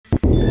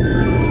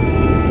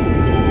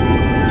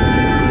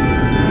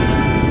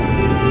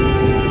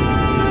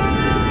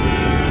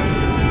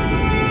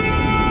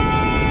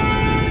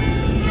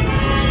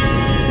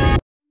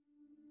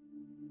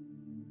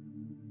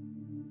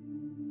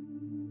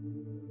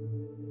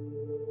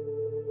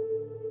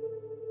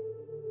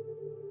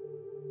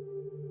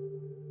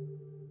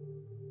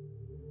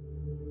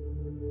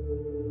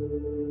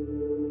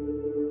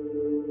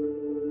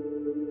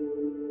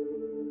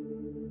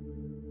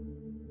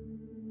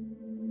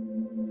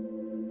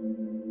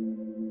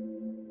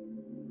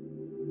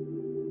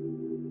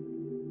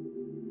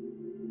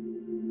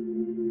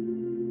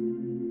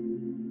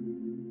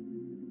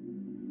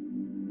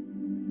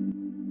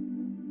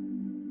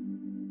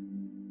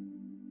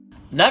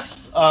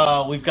Next,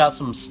 we've got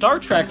some Star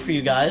Trek for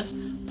you guys.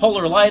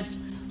 Polar lights.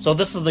 So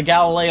this is the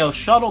Galileo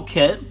Shuttle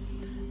kit.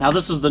 Now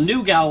this is the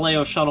new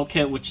Galileo Shuttle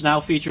kit, which now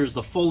features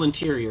the full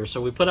interior.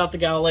 So we put out the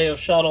Galileo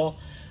Shuttle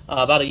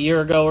about a year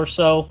ago or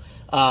so.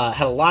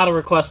 Had a lot of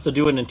requests to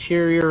do an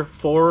interior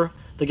for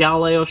the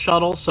Galileo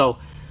Shuttle. So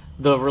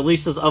the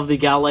releases of the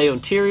Galileo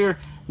interior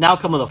now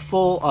come with a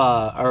full,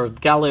 or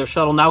Galileo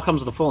Shuttle now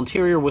comes with a full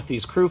interior with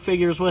these crew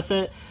figures with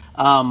it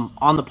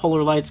on the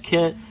Polar Lights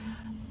kit.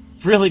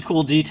 Really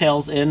cool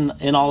details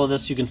in all of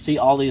this. You can see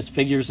all these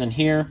figures in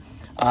here.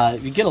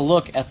 If you get a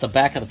look at the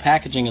back of the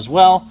packaging as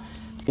well,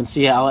 you can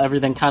see how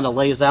everything kind of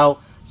lays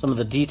out. Some of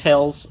the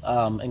details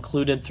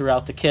included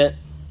throughout the kit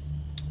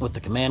with the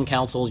command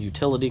console,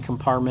 utility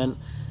compartment.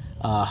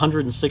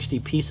 160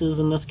 pieces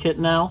in this kit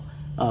now.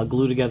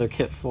 Glue together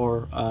kit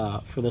for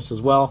this as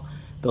well.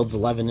 Builds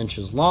 11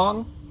 inches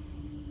long.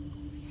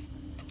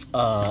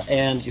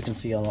 And you can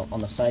see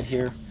on the side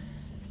here,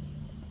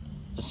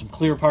 there's some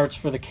clear parts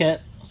for the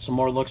kit. Some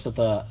more looks at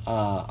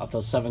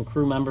the 7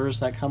 crew members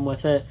that come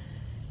with it,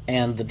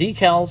 and the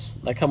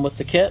decals that come with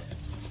the kit,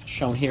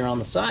 shown here on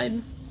the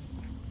side.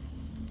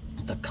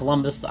 The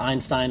Columbus, the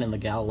Einstein, and the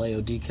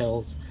Galileo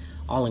decals,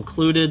 all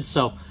included.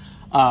 So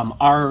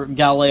our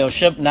Galileo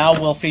ship now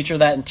will feature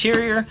that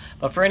interior.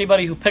 But for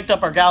anybody who picked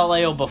up our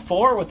Galileo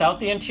before without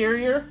the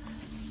interior,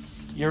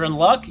 you're in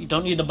luck. You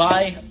don't need to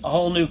buy a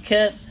whole new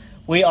kit.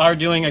 We are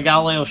doing a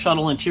Galileo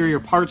Shuttle interior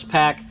parts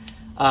pack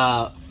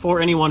for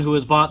anyone who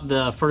has bought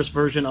the first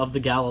version of the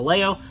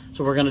Galileo.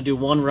 So we're going to do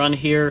one run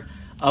here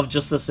of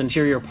just this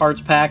interior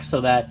parts pack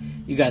so that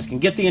you guys can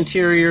get the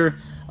interior,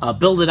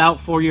 build it out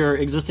for your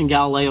existing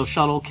Galileo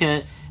Shuttle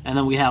kit, and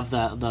then we have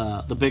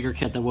the bigger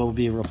kit that will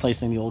be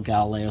replacing the old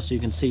Galileo. So you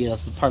can see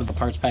that's part of the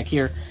parts pack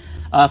here.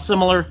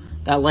 Similar,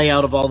 that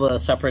layout of all the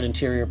separate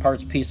interior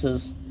parts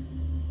pieces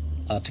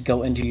to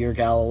go into your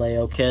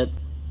Galileo kit.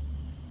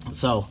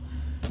 So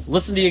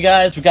listen to you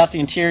guys, we got the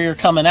interior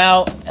coming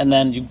out, and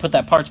then you can put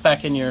that parts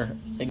pack in your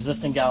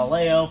existing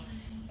Galileo,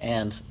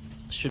 and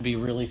it should be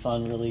really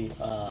fun, really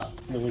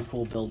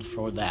cool build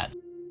for that.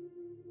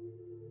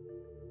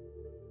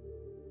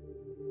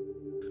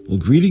 Well,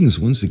 greetings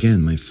once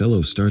again, my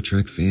fellow Star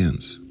Trek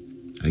fans.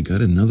 I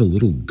got another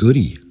little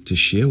goodie to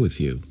share with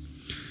you.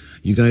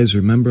 You guys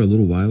remember a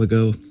little while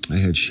ago, I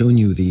had shown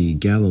you the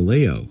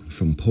Galileo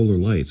from Polar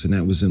Lights, and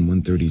that was in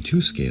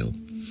 132 scale.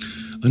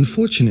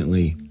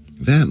 Unfortunately,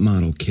 that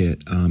model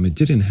kit, it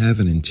didn't have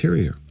an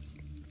interior.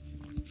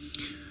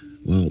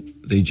 Well,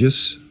 they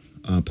just,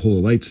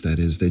 Polar Lights that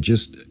is, they're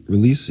just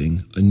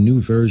releasing a new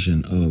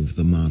version of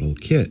the model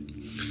kit.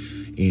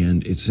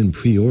 And it's in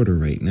pre-order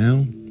right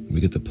now. We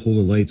get the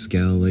Polar Lights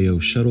Galileo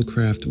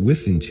Shuttlecraft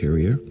with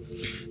interior.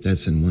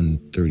 That's in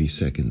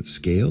 1/32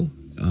 scale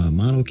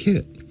model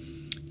kit.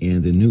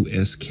 And the new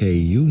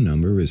SKU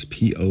number is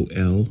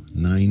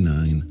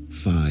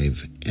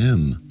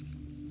POL995M.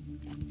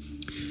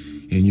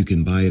 And you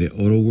can buy it at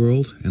Auto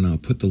World, and I'll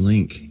put the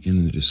link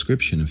in the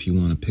description if you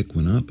want to pick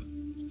one up.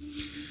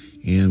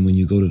 And when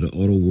you go to the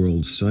Auto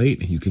World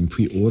site, you can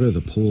pre-order the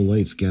Polar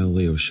Lights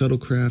Galileo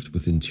Shuttlecraft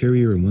with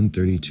interior in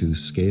 1/32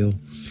 scale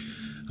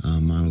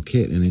model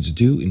kit, and it's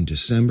due in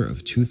December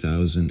of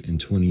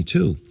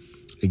 2022.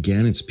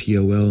 Again, it's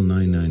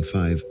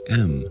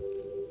POL995M.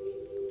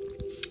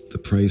 The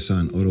price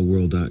on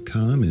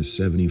AutoWorld.com is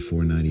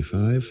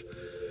 $74.95,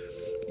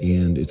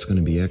 and it's going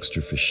to be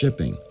extra for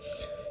shipping.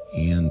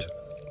 And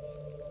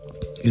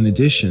in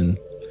addition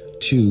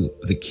to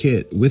the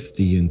kit with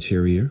the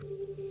interior,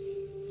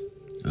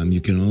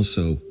 you can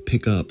also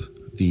pick up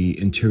the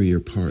interior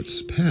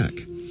parts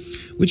pack,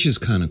 which is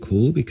kind of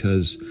cool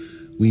because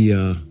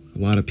a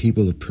lot of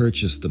people have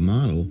purchased the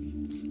model,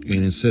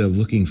 and instead of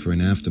looking for an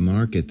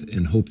aftermarket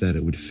and hope that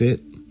it would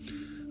fit,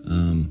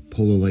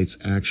 Polar Lights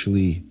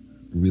actually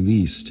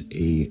released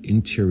a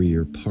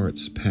interior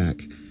parts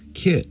pack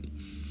kit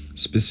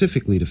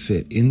specifically to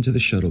fit into the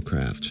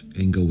shuttlecraft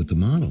and go with the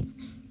model.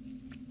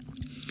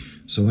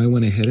 So I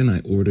went ahead and I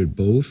ordered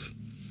both,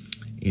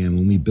 and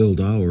when we build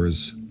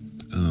ours,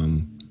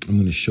 I'm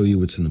going to show you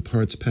what's in the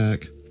parts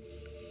pack,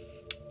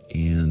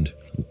 and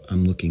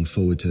I'm looking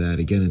forward to that.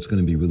 Again, it's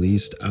going to be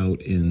released out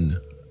in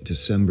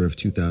December of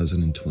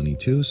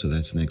 2022, so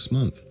that's next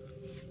month.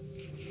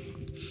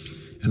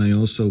 And I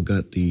also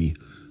got the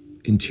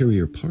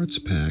interior parts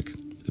pack,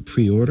 the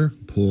pre-order,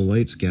 Polar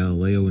Lights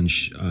Galileo and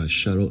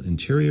Shuttle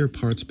interior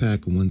parts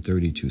pack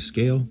 1/32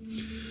 scale.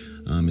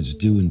 It's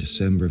due in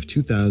December of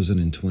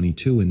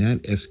 2022, and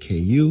that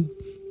SKU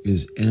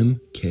is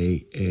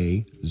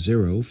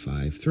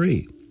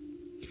MKA053.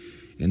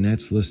 And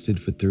that's listed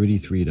for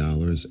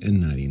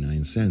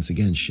 $33.99.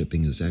 Again,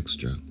 shipping is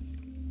extra.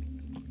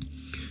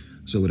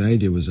 So what I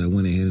did was I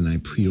went ahead and I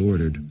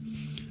pre-ordered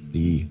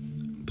the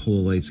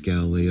Polar Lights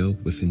Galileo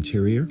with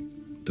interior,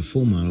 the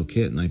full model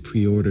kit, and I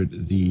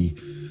pre-ordered the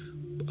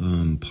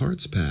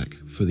parts pack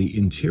for the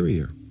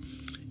interior.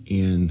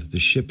 And the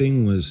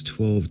shipping was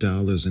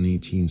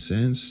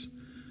 $12.18,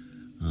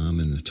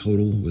 and the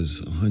total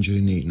was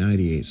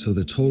 $108.98. So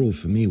the total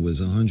for me was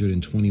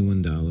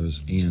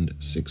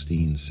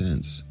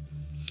 $121.16.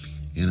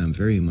 and I'm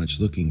very much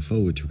looking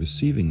forward to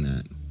receiving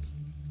that.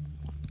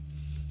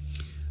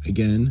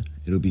 Again,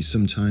 it'll be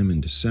sometime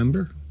in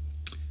December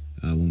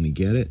when we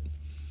get it,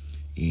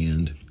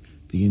 and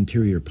the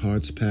interior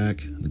parts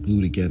pack, the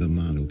glue together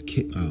model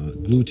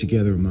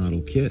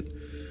kit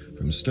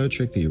from Star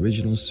Trek: The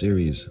Original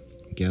Series.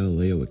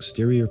 Galileo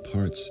exterior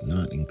parts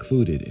not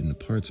included in the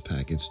parts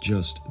pack. It's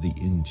just the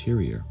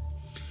interior,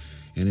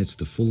 and it's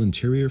the full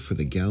interior for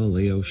the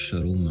Galileo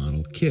Shuttle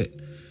model kit,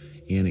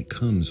 and it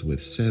comes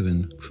with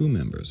 7 crew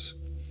members,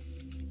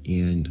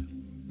 and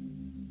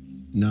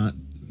not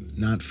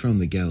from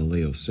the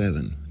Galileo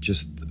 7,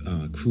 just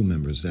crew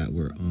members that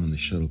were on the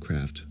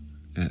shuttlecraft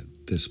at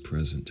this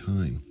present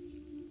time.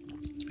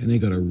 And they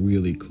got a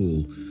really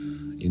cool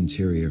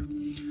interior,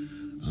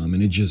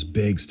 and it just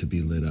begs to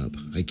be lit up.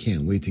 I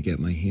can't wait to get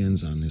my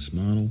hands on this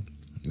model.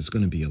 It's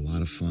going to be a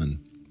lot of fun.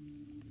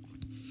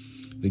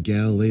 The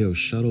Galileo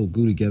Shuttle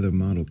glue together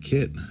model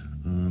kit,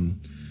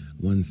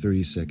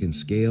 1/32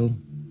 scale.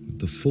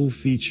 The full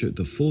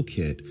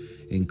kit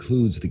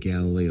includes the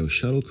Galileo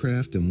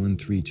shuttlecraft in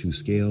 1/32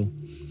 scale,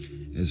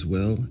 as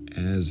well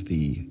as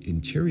the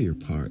interior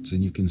parts,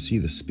 and you can see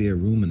the spare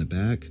room in the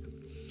back.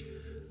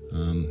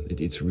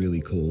 It's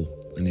really cool,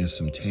 and there's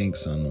some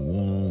tanks on the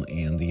wall,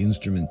 and the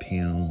instrument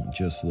panel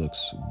just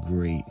looks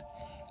great.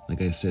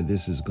 Like I said,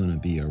 this is going to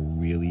be a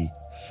really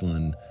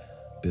fun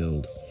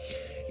build,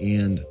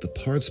 and the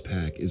parts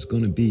pack is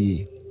going to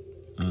be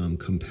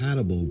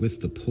compatible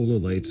with the Polar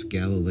Lights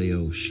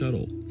Galileo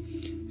Shuttle,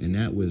 and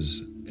that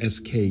was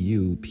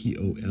SKU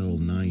POL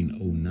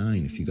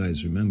 909. If you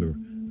guys remember,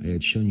 I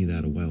had shown you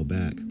that a while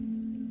back.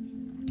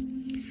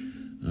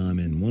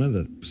 And one of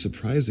the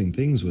surprising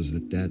things was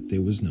that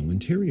there was no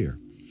interior.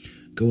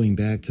 Going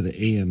back to the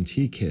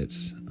AMT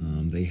kits,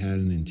 they had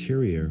an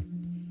interior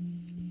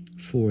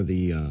for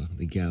the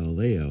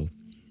Galileo.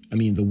 I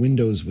mean, the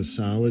windows were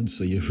solid,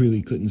 so you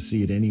really couldn't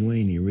see it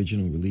anyway in the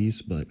original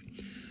release, but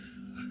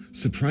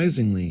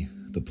surprisingly,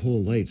 the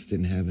Polar Lights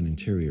didn't have an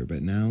interior,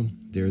 but now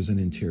there's an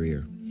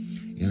interior.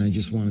 And I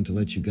just wanted to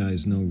let you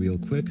guys know real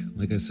quick.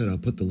 Like I said, I'll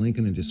put the link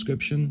in the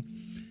description,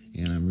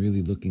 and I'm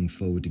really looking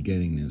forward to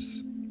getting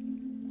this.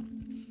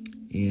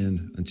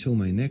 And until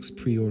my next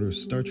pre-order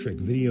Star Trek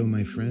video,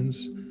 my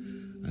friends,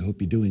 I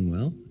hope you're doing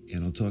well,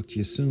 and I'll talk to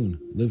you soon.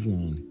 Live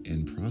long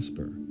and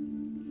prosper.